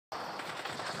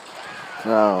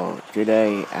So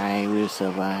today I will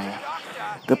survive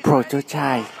the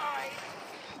prototype.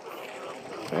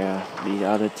 Well, the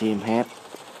other team have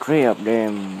 3 of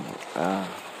them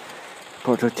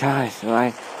prototypes, so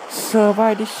I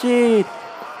survive the shit.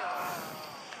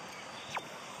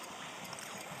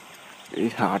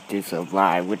 It's hard to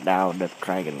survive without the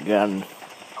dragon gun.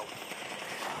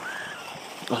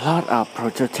 A lot of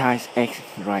prototypes X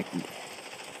right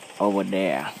over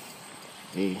there.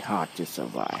 It's hard to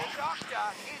survive.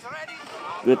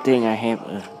 Good thing I have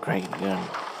a dragon gun.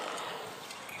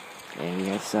 And we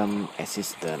have some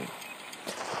assistant.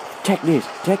 Check this.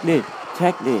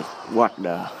 What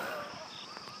the?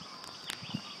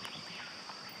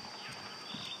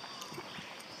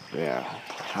 Yeah,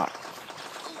 hot.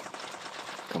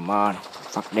 Come on,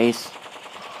 fuck this.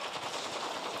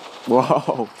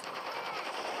 Whoa.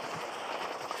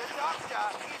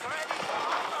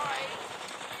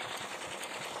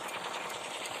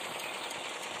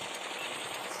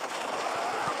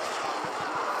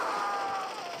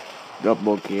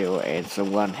 Double kill, and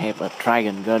someone have a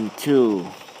dragon gun too.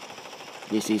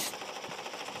 This is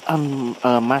a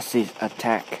massive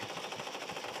attack.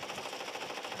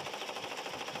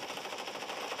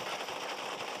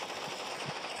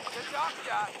 The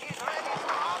doctor is ready to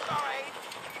operate.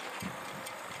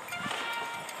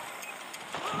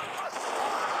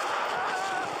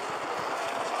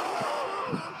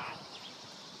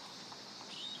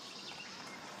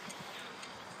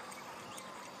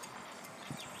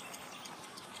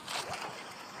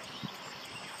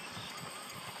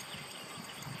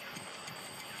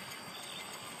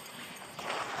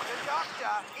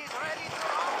 Is ready to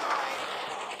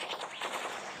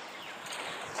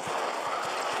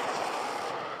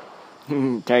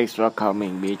operate. Thanks for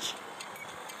coming, bitch.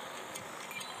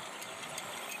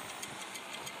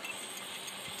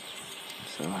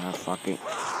 So I'm fucking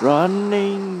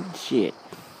running shit.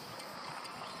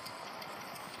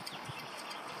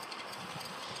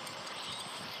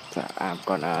 So I'm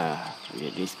gonna play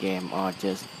this game or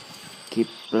just keep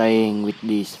playing with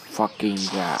this fucking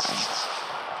guy.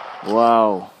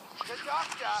 Wow. The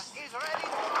doctor is ready to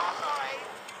operate.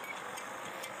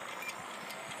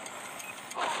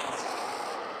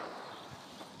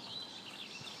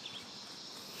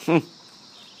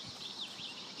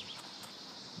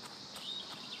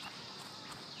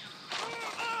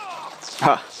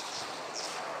 Ha.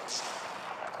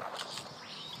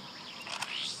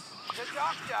 The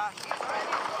doctor is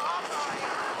ready to operate.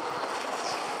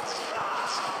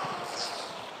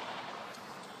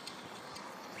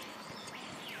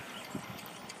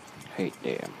 Hate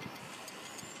them.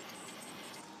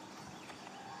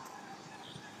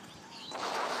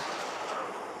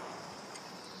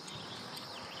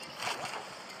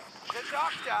 The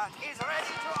doctor is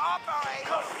ready to operate.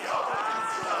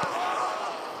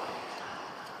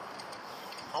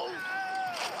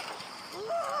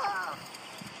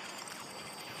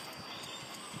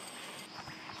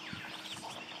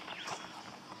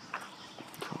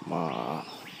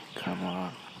 Come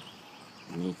on.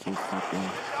 Need to fucking. The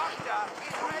doctor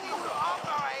is ready to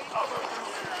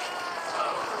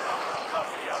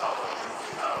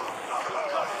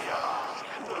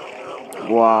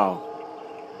operate. Wow.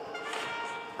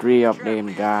 3 of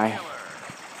them die.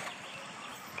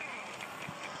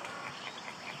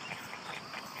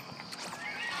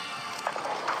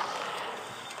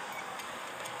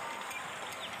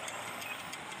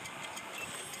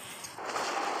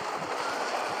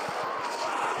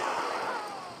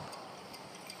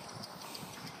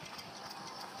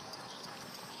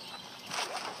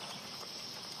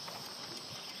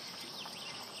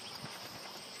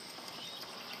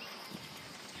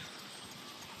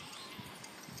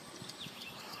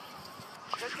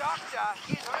 The doctor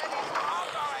is ready to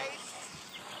operate.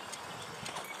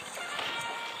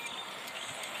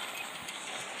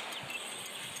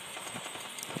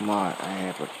 Come on, I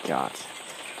have a shot.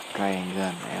 Dragon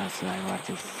gun, else I want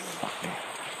to fuck them.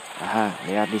 Aha,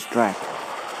 they are distract.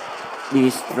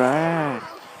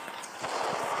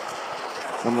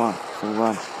 Come on,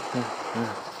 someone.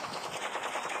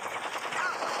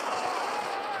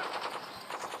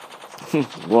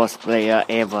 Worst player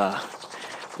ever.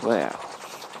 Well,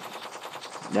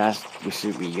 that you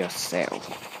should be yourself.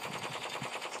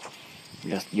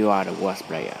 Because you are the worst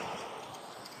player.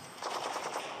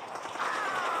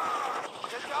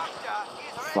 The doctor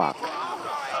is ready Fuck. to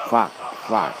operate.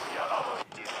 Fuck.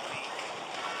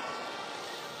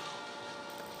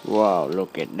 Wow,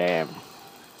 look at them.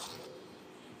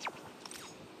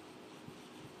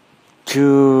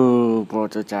 2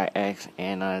 prototype X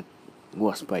and a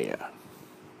worst player.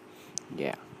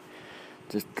 Yeah.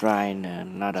 Just trying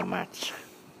another match.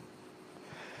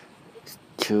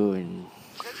 2 and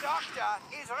The doctor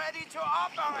is ready to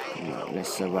operate.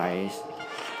 let's survive.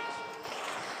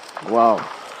 Wow,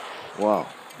 wow,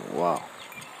 wow.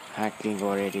 Hacking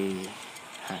already.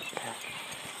 Hack.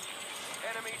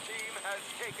 Enemy team has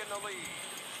taken the lead.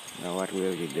 Now what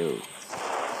will you do?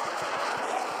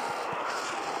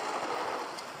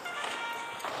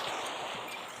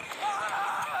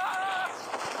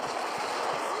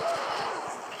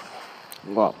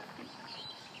 Wow.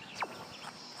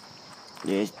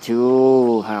 There's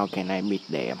 2. How can I beat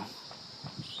them?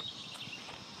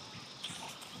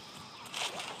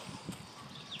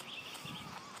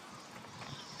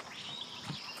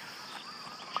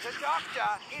 The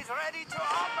doctor is ready to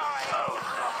operate.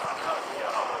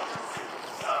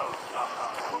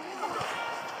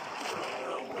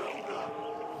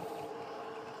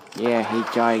 Yeah, he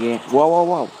joined again. Whoa, whoa,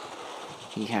 whoa.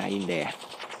 He hide in there.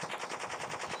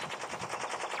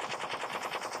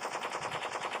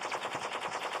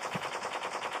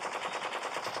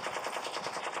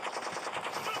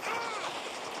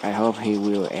 I hope he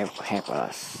will help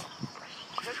us.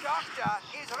 The doctor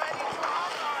is ready to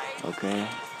operate. Okay.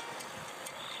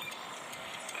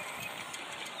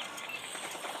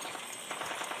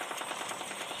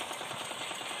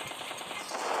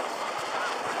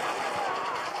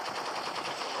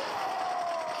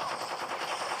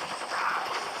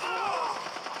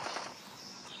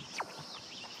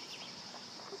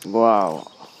 Wow.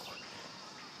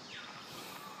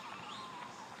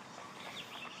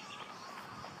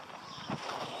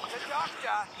 The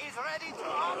doctor is ready to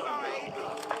operate.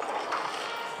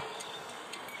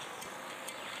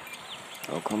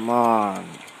 Oh, come on.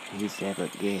 He said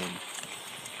again.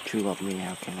 2 of me,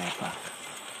 how can I fuck?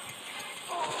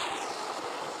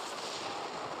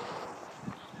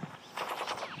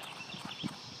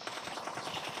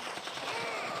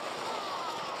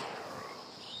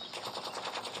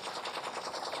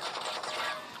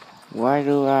 Why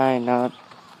do I not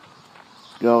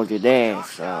go to there?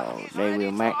 So they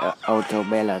will make an auto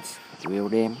balance. Will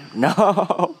them?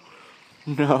 No!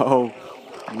 No!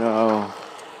 No!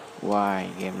 Why?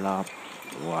 Game locked.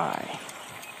 Why?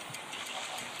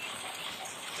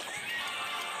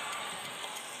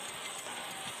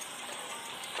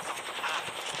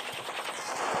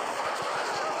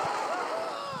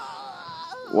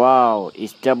 Wow,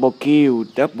 it's double kill,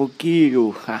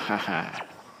 ha ha ha.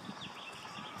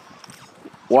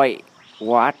 Wait,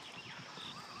 what?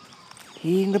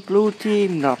 He in the blue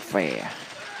team, not fair.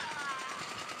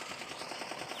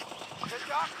 The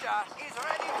doctor is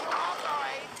ready to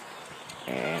operate.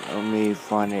 And only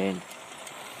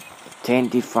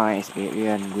 425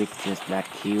 experience with just that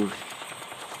kill.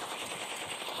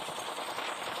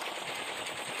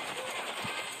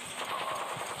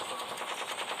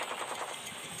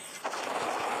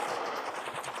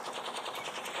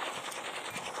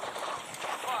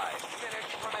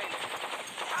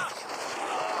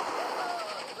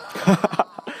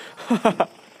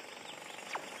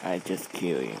 I just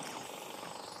kill him.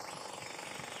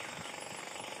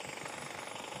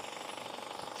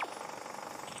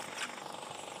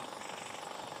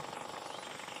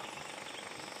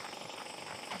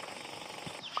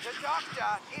 The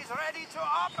doctor is ready to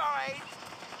operate.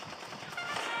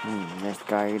 This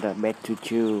guy is the best to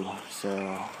chew,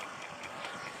 so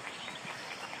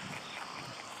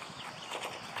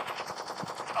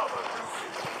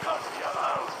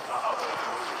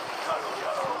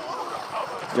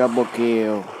double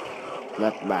kill,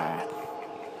 bloodbath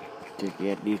to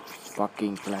get this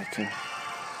fucking platter.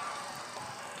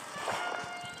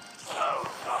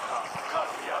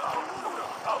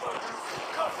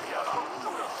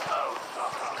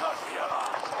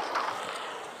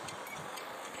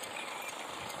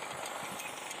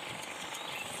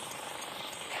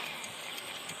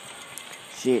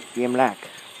 Shit, game lag.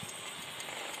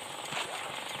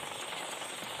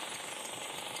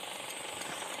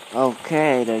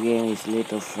 Okay, the game is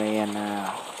little fair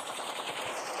now.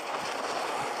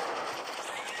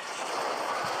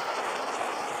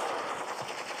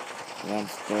 One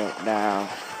step down.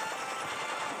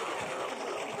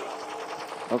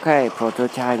 Okay,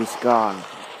 prototype is gone.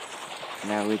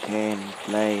 Now we can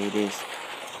play this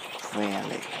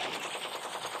fairly.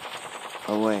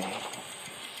 Away.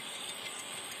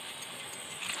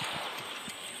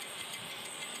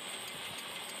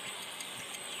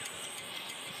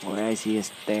 Where I see a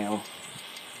stealth.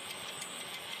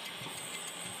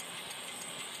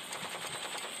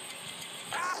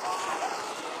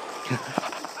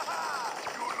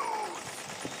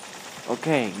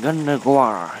 Okay, Gunner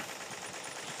Guar.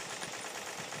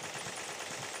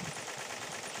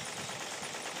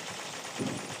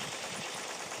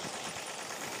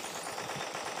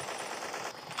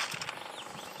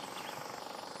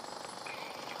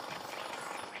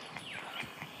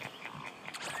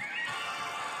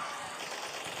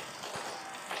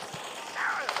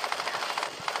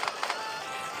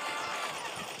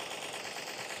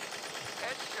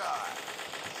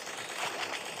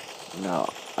 No,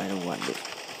 I don't want this.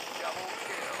 Double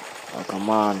kill. Oh, come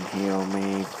on, heal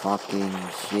me, fucking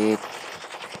shit.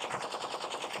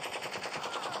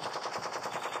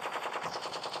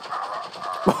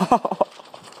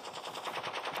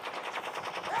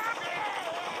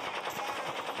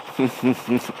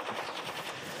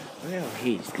 Well,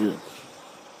 he's good.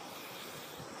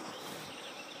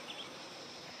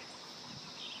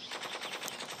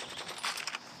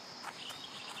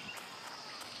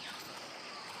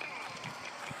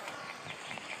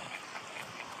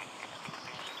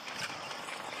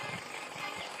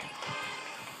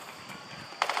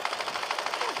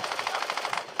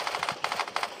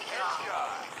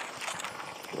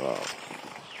 Wow.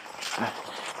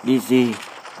 DC.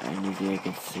 DC I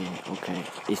can see. Okay,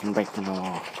 it's back to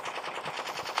normal.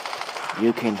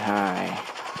 You can hide,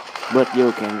 but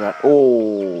you can run.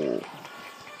 Oh.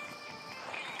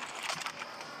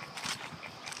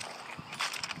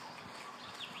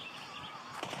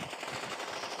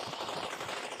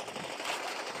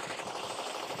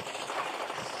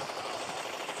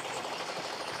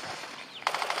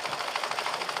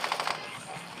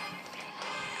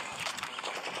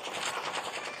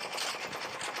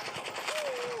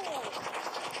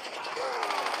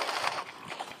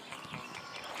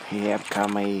 He have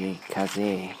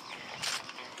kamikaze.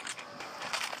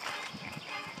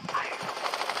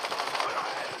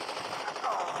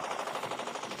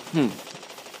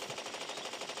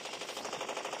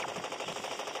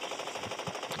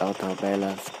 Auto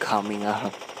balance coming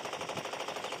up.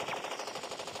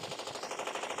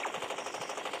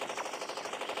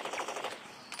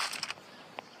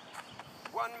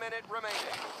 One minute remaining.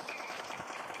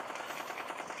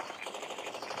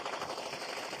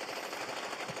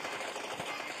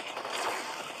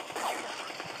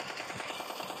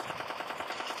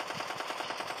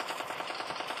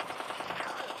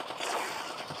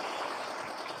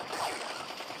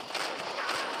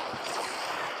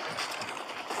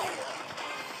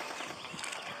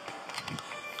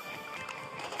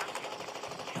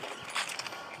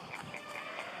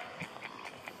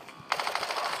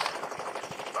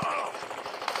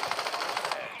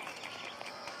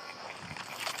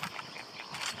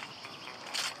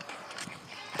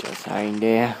 Just hang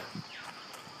there.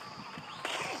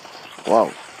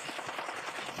 Wow.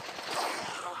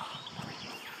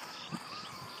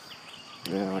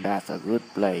 Well, that's a good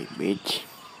play, bitch.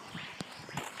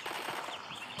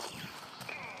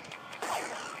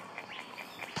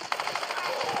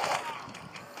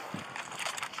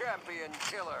 Champion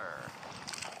killer.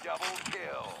 Double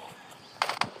kill.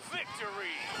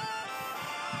 Victory.